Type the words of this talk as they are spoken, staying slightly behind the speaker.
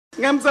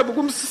Ngamzama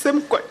ukumsusa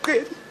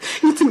emgwaqeni.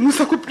 Ngithi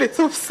ngimusa ku place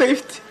of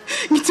safety.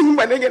 Ngithi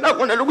ngibalekela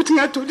ngona lokuthi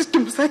ngathola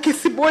isidumbu sakhe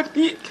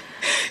sibonile.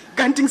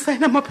 Kanti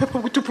ngisayina amaphepha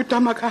ukuthi ubhuti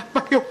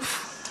amakapa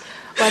yofa.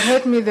 What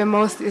hurt me the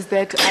most is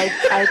that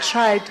I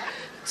tried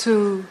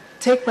to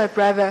take my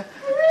brother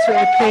to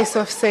a place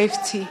of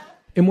safety.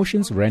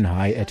 Emotions ran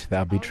high at the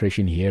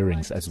arbitration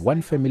hearings as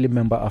one family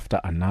member after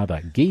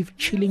another gave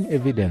chilling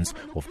evidence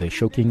of the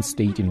shocking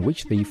state in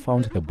which they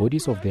found the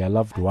bodies of their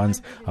loved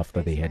ones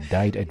after they had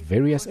died at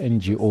various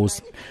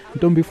NGOs.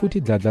 Ntombifuthi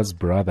Dladla's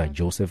brother,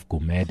 Joseph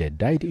Gumede,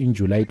 died in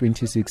July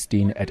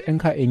 2016 at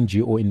Enka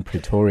NGO in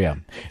Pretoria.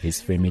 His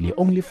family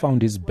only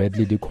found his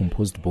badly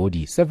decomposed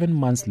body 7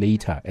 months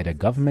later at a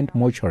government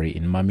mortuary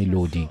in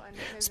Mamelodi.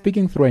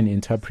 Speaking through an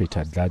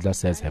interpreter, Dladla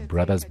says her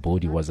brother's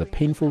body was a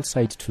painful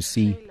sight to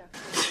see.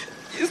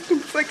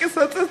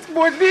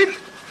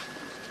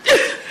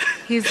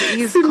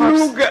 His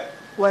corpse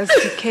was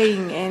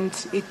decaying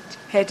and it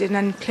had an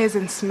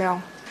unpleasant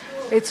smell.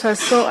 It was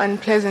so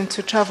unpleasant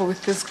to travel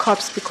with this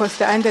corpse because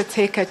the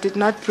undertaker did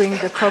not bring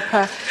the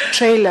proper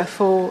trailer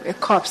for a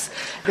corpse.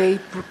 They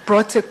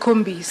brought a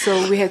kumbi,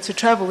 so we had to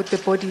travel with the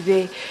body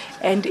there.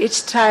 And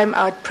each time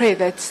I would pray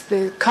that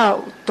the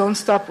car don't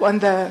stop on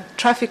the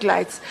traffic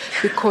lights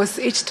because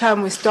each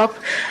time we stop,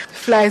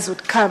 flies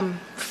would come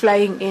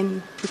flying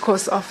in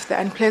because of the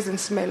unpleasant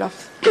smell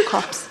of the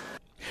corpse.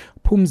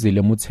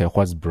 Phumzile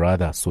Mutshekwa's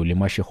brother, Solly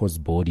Mashekgo's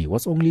body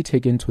was only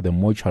taken to the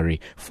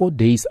mortuary 4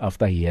 days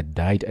after he had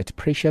died at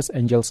Precious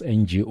Angels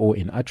NGO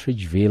in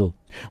Atteridgeville.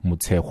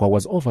 Mutshekwa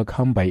was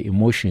overcome by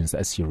emotions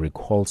as he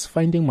recalls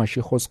finding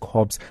Mashekgo's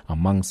corpse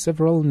among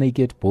several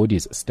naked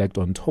bodies stacked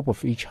on top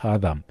of each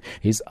other.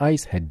 His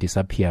eyes had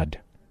disappeared.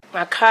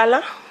 I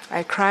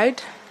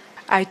cried.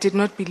 I did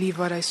not believe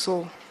what I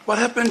saw. What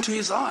happened to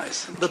his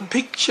eyes? The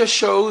picture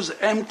shows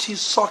empty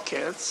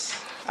sockets.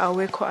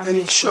 And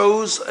it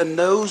shows a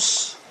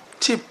nose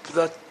tip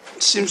that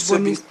seems to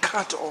have been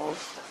cut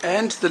off,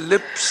 and the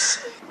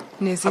lips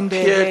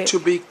appear to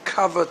be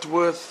covered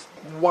with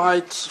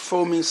white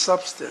foaming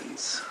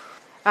substance.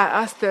 I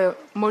asked the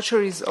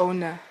mortuary's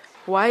owner,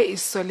 why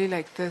is Solly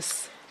like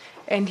this?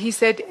 And he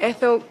said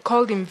Ethel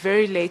called him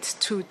very late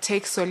to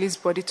take Solly's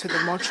body to the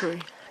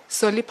mortuary.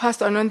 Solly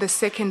passed on the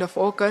 2nd of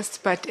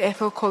August, but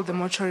Ethel called the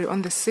mortuary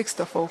on the 6th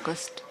of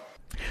August.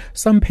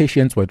 Some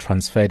patients were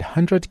transferred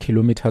 100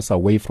 kilometers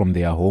away from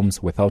their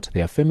homes without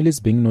their families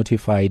being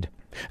notified.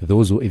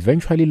 Those who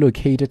eventually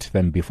located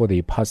them before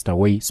they passed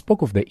away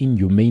spoke of the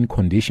inhumane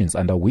conditions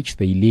under which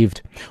they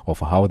lived, of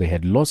how they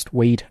had lost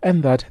weight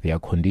and that their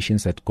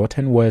conditions had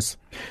gotten worse.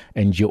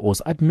 NGOs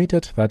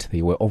admitted that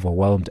they were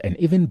overwhelmed and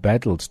even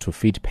battled to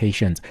feed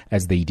patients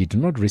as they did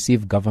not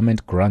receive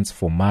government grants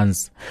for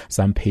months.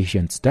 Some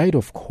patients died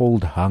of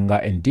cold, hunger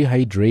and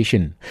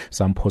dehydration.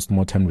 Some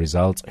post-mortem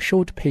results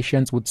showed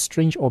patients with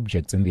strange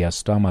objects in their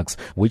stomachs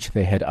which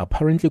they had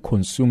apparently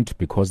consumed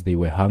because they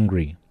were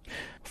hungry.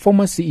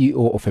 Former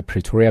CEO of a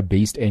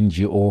Pretoria-based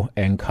NGO,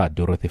 Anchor,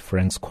 Dorothy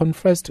Franks,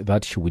 confessed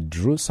that she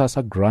withdrew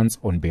SASSA grants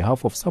on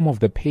behalf of some of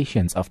the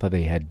patients after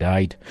they had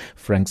died.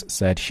 Franks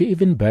said she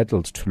even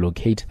battled to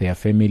locate their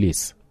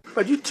families.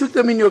 But you took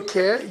them in your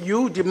care,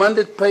 you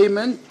demanded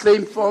payment,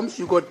 claim forms,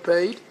 you got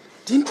paid.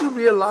 Didn't you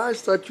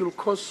realize that you'll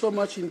cause so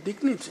much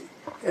indignity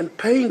and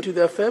pain to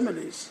their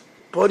families?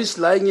 Bodies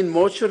lying in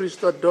mortuaries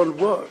that don't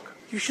work.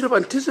 You should have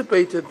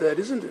anticipated that,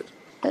 isn't it?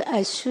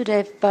 I should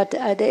have, but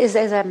as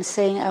I'm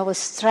saying, I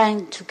was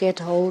trying to get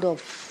hold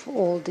of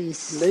all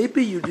these.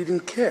 Maybe you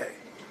didn't care.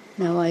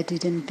 No, I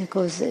didn't,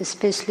 because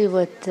especially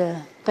with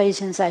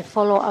patients, I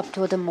follow up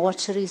to the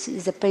mortuaries.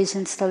 Is the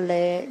patient still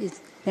there?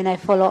 Then I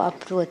follow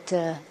up to it.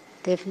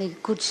 Definitely,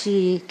 could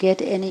she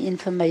get any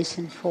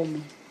information for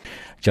me?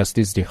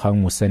 Justice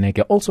Dikgang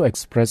Moseneke also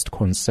expressed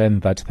concern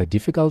that the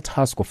difficult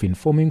task of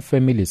informing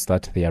families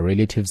that their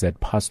relatives had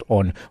passed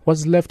on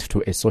was left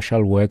to a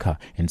social worker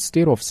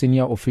instead of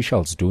senior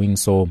officials doing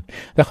so.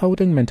 The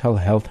Gauteng Mental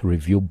Health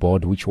Review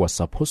Board, which was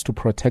supposed to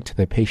protect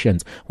the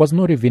patients, was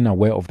not even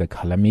aware of the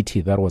calamity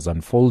that was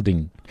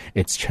unfolding.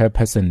 Its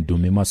chairperson,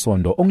 Dumi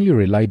Masondo, only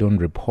relied on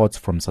reports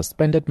from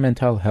suspended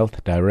mental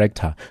health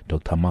director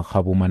Dr.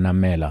 Makgabu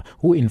Manamela,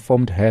 who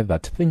informed her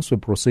that things were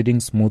proceeding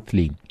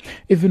smoothly.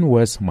 Even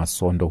worse,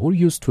 Masondo, who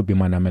used to be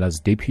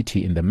Manamela's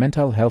deputy in the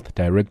Mental Health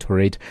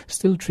Directorate,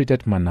 still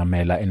treated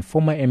Manamela and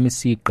former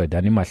MEC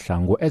Qedani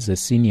Mahlangu as the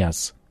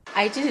seniors.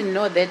 I didn't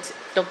know that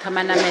Dr.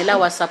 Manamela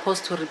was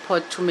supposed to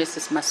report to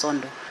Mrs.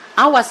 Masondo.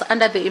 I was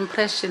under the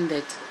impression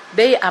that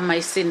they are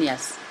my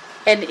seniors.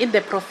 And in the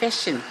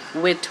profession,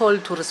 we're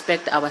told to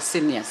respect our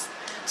seniors.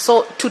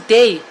 So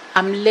today,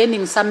 I'm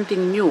learning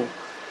something new,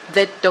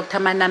 that Dr.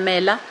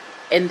 Manamela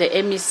and the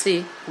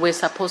MEC were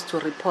supposed to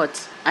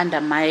report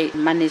under my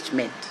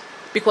management.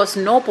 Because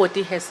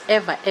nobody has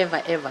ever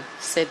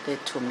said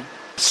that to me.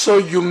 So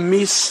you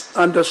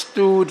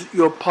misunderstood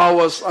your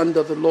powers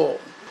under the law?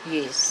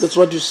 Yes. That's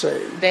what you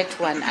say? That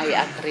one I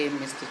agree,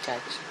 Mr.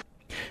 Judge.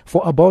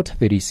 For about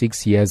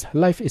 36 years,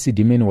 Life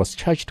Esidimeni was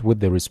charged with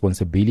the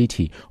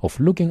responsibility of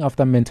looking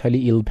after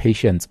mentally ill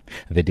patients.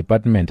 The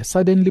department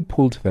suddenly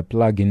pulled the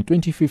plug in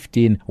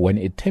 2015 when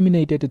it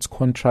terminated its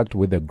contract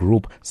with the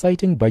group,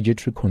 citing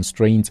budgetary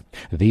constraints.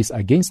 This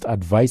against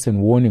advice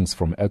and warnings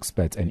from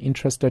experts and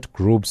interested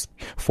groups.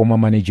 Former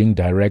managing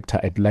director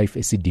at Life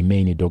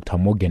Esidimeni, Dr.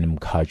 Morgan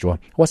Mkhatshwa,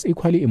 was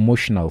equally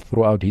emotional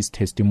throughout his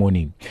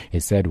testimony. He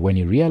said when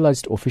he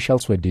realized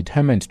officials were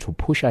determined to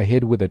push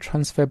ahead with the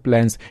transfer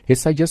plans, he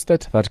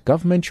suggested that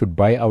government should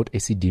buy out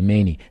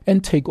Esidimeni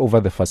and take over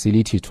the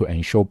facility to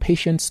ensure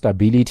patient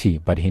stability,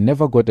 but he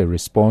never got a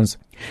response.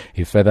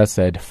 He further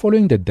said,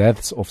 following the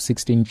deaths of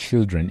 16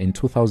 children in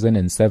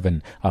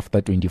 2007,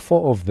 after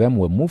 24 of them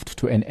were moved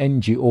to an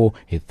NGO,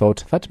 he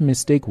thought that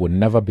mistake would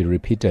never be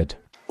repeated.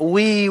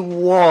 We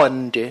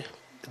warned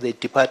the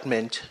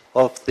department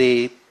of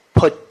the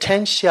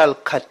potential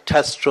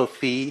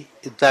catastrophe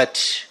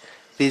that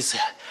this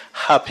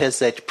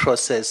haphazard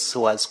process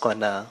was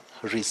going to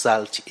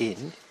result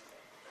in.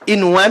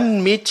 In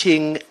one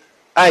meeting,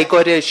 I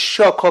got a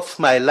shock of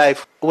my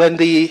life when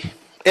the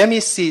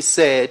MEC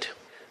said,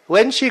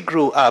 when she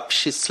grew up,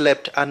 she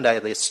slept under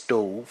the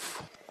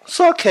stove.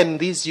 So can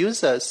these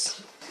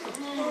users.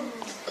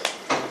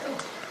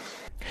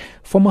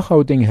 Former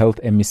Gauteng Health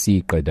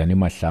MEC Qedani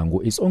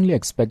Mahlangu is only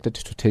expected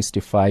to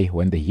testify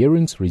when the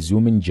hearings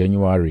resume in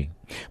January.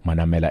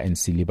 Manamela and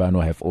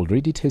Silibano have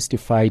already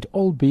testified,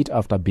 albeit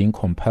after being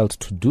compelled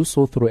to do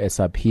so through a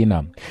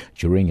subpoena.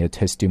 During her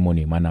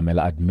testimony,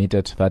 Manamela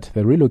admitted that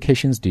the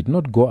relocations did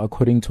not go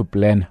according to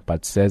plan,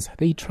 but says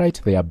they tried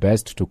their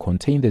best to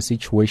contain the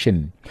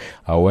situation.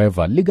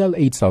 However, Legal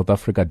Aid South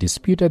Africa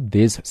disputed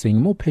this,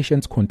 saying more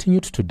patients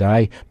continued to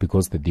die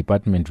because the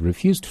department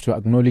refused to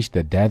acknowledge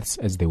the deaths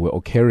as they were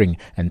occurring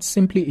and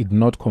simply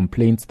ignored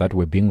complaints that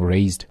were being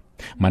raised.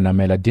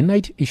 Manamela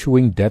denied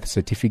issuing death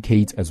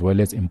certificates as well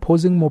as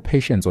imposing more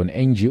patients on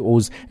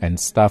NGOs and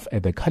staff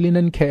at the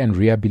Cullinan Care and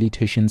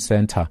Rehabilitation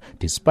Center,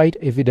 despite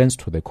evidence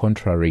to the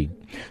contrary.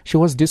 She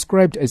was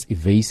described as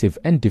evasive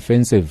and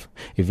defensive.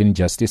 Even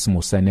Justice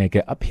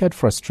Moseneke appeared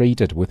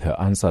frustrated with her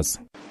answers.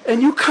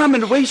 And you come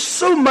and waste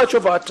so much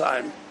of our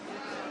time.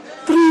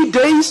 3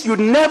 days, you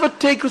never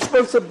take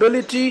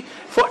responsibility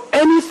for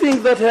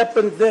anything that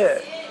happened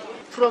there.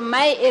 From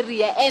my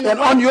area. And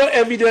on your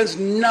evidence,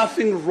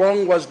 nothing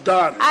wrong was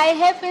done. I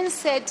haven't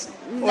said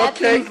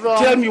nothing wrong.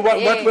 Tell me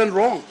what went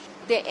wrong.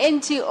 The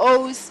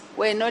NGOs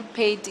were not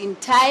paid in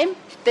time.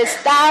 The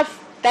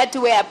staff that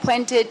were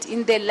appointed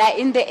in the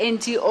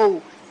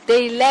NGO,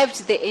 they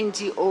left the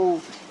NGO.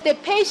 The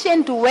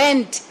patient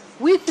went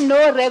with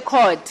no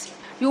record.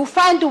 You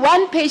find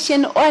one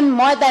patient on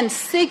more than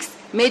 6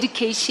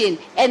 medication,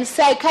 and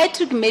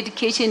psychiatric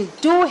medication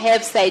do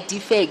have side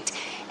effects.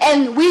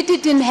 And we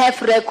didn't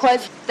have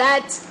records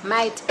that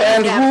might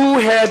end up. Who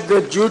had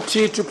the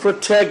duty to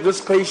protect these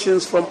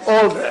patients from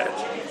all that?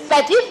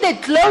 But if the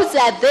clothes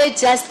are there,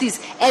 Justice,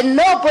 and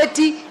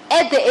nobody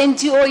at the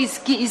NGO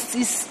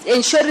is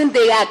ensuring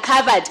they are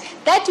covered,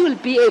 that will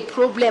be a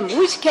problem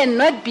which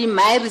cannot be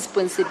my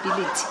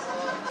responsibility.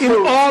 In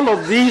all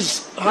of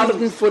these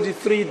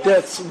 143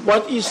 deaths,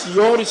 what is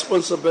your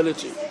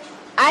responsibility?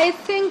 I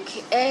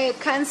think,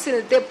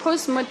 Council, the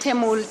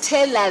post-mortem will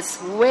tell us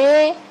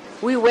where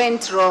we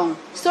went wrong.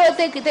 So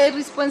the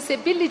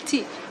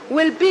responsibility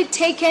will be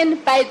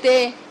taken by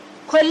the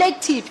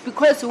collective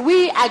because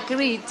we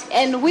agreed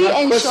and we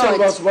ensured. My question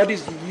was, what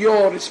is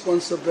your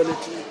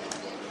responsibility?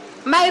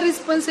 My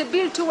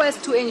responsibility was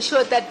to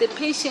ensure that the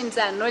patients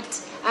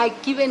are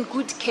given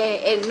good care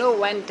and no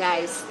one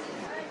dies.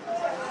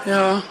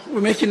 Yeah,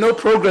 we're making no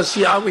progress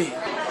here, are we?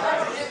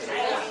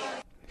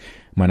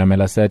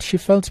 Manamela said she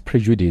felt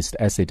prejudiced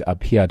as it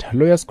appeared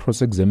lawyers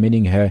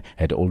cross-examining her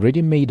had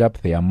already made up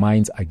their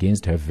minds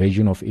against her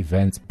version of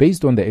events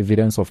based on the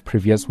evidence of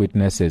previous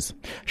witnesses.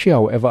 She,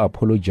 however,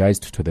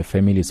 apologized to the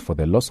families for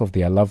the loss of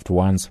their loved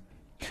ones.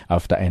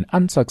 After an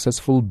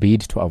unsuccessful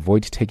bid to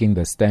avoid taking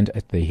the stand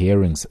at the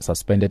hearings,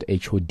 suspended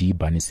HOD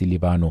Bani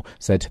Silibano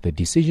said the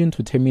decision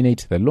to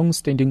terminate the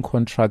long-standing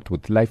contract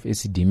with Life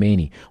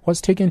Esidimeni was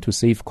taken to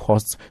save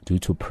costs due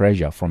to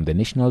pressure from the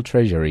National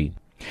Treasury.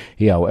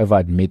 He, however,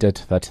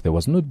 admitted that there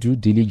was no due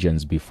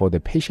diligence before the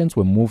patients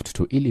were moved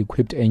to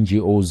ill-equipped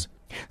NGOs.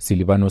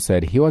 Silibano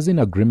said he was in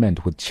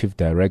agreement with Chief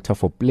Director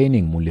for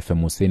Planning Molefe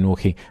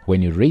Mosenogi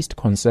when he raised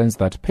concerns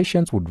that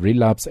patients would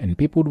relapse and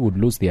people would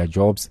lose their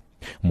jobs.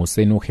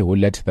 Mosenogi, who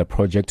led the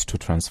project to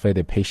transfer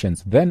the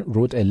patients, then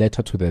wrote a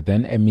letter to the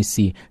then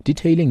MEC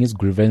detailing his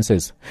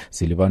grievances.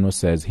 Silibano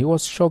says he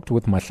was shocked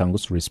with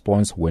Mahlangu's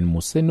response when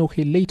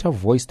Mosenogi later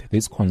voiced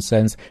these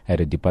concerns at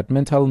a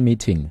departmental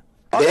meeting.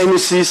 The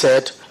MEC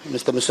said,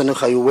 Mr.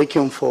 Mosenogi, are you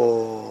working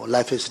for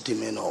Life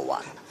Esidimeni or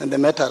what? And the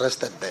matter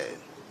rested there.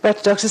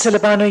 But Dr.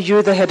 Silibano,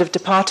 you're the head of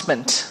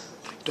department.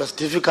 It was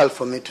difficult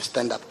for me to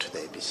stand up to the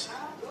ABC.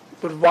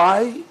 But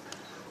why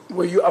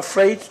were you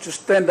afraid to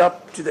stand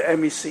up to the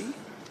MEC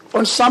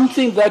on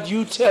something that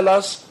you tell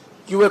us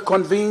you were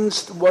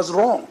convinced was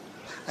wrong?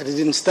 I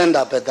didn't stand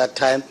up at that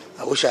time.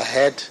 I wish I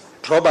had.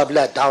 Probably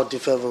I doubt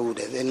if I would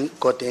have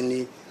got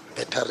any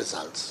better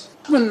results.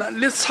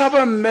 Let's have a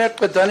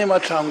Qedani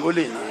Mahlangu.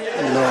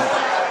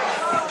 No.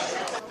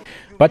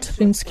 But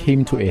things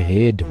came to a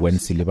head when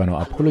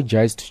Silibano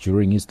apologized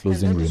during his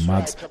closing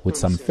remarks, with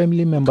some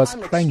family members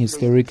crying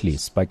hysterically,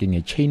 sparking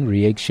a chain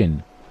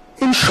reaction.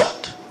 In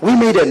short, we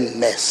made a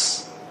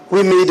mess.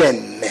 We made a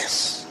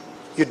mess.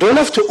 You don't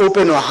have to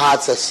open your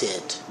hearts as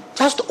yet.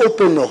 Just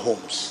open your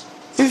homes.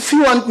 If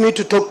you want me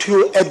to talk to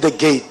you at the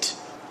gate,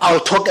 I'll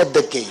talk at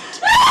the gate.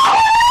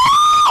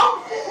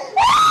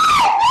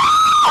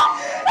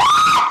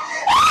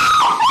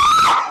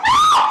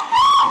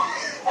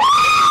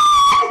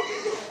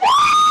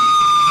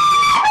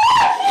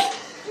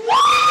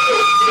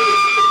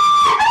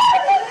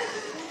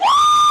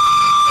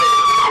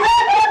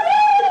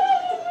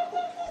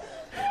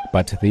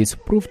 But this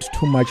proved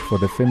too much for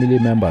the family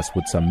members,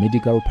 with some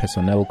medical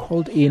personnel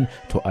called in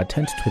to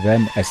attend to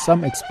them as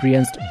some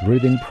experienced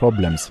breathing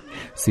problems.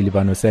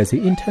 Silibano says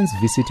he intends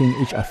visiting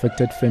each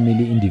affected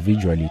family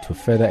individually to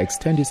further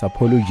extend his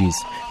apologies.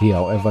 He,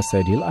 however,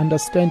 said he'll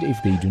understand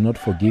if they do not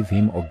forgive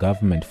him or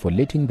government for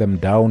letting them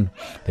down.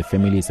 The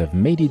families have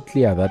made it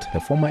clear that the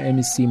former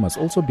MEC must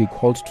also be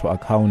called to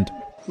account.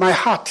 My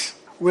heart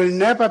will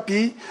never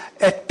be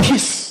at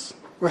peace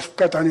with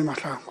Qedani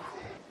Mahlangu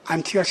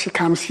until she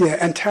comes here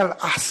and tell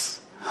us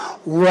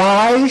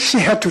why she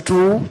had to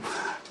do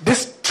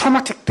this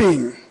traumatic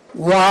thing,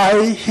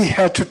 why he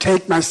had to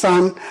take my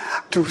son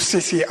to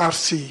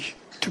CCRC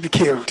to be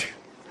killed.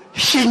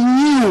 She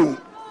knew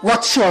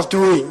what she was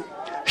doing.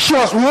 She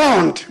was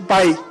warned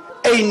by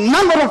a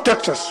number of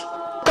doctors.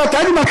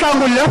 Qedani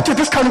Mahlangu left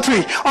this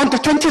country on the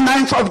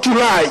 29th of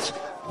July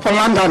for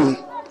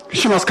London.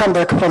 She must come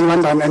back from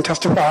London and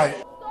testify.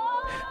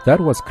 That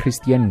was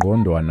Christian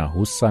Ngondwana,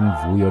 whose son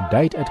Vuyo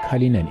died at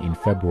Cullinan in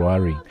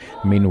February.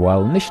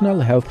 Meanwhile, National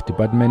Health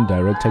Department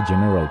Director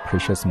General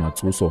Precious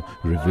Matsuso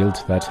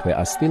revealed that there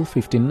are still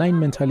 59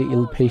 mentally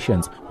ill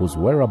patients whose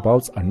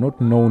whereabouts are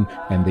not known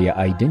and their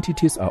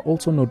identities are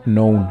also not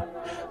known.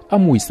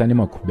 I'm Wisani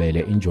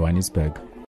Makubele in Johannesburg.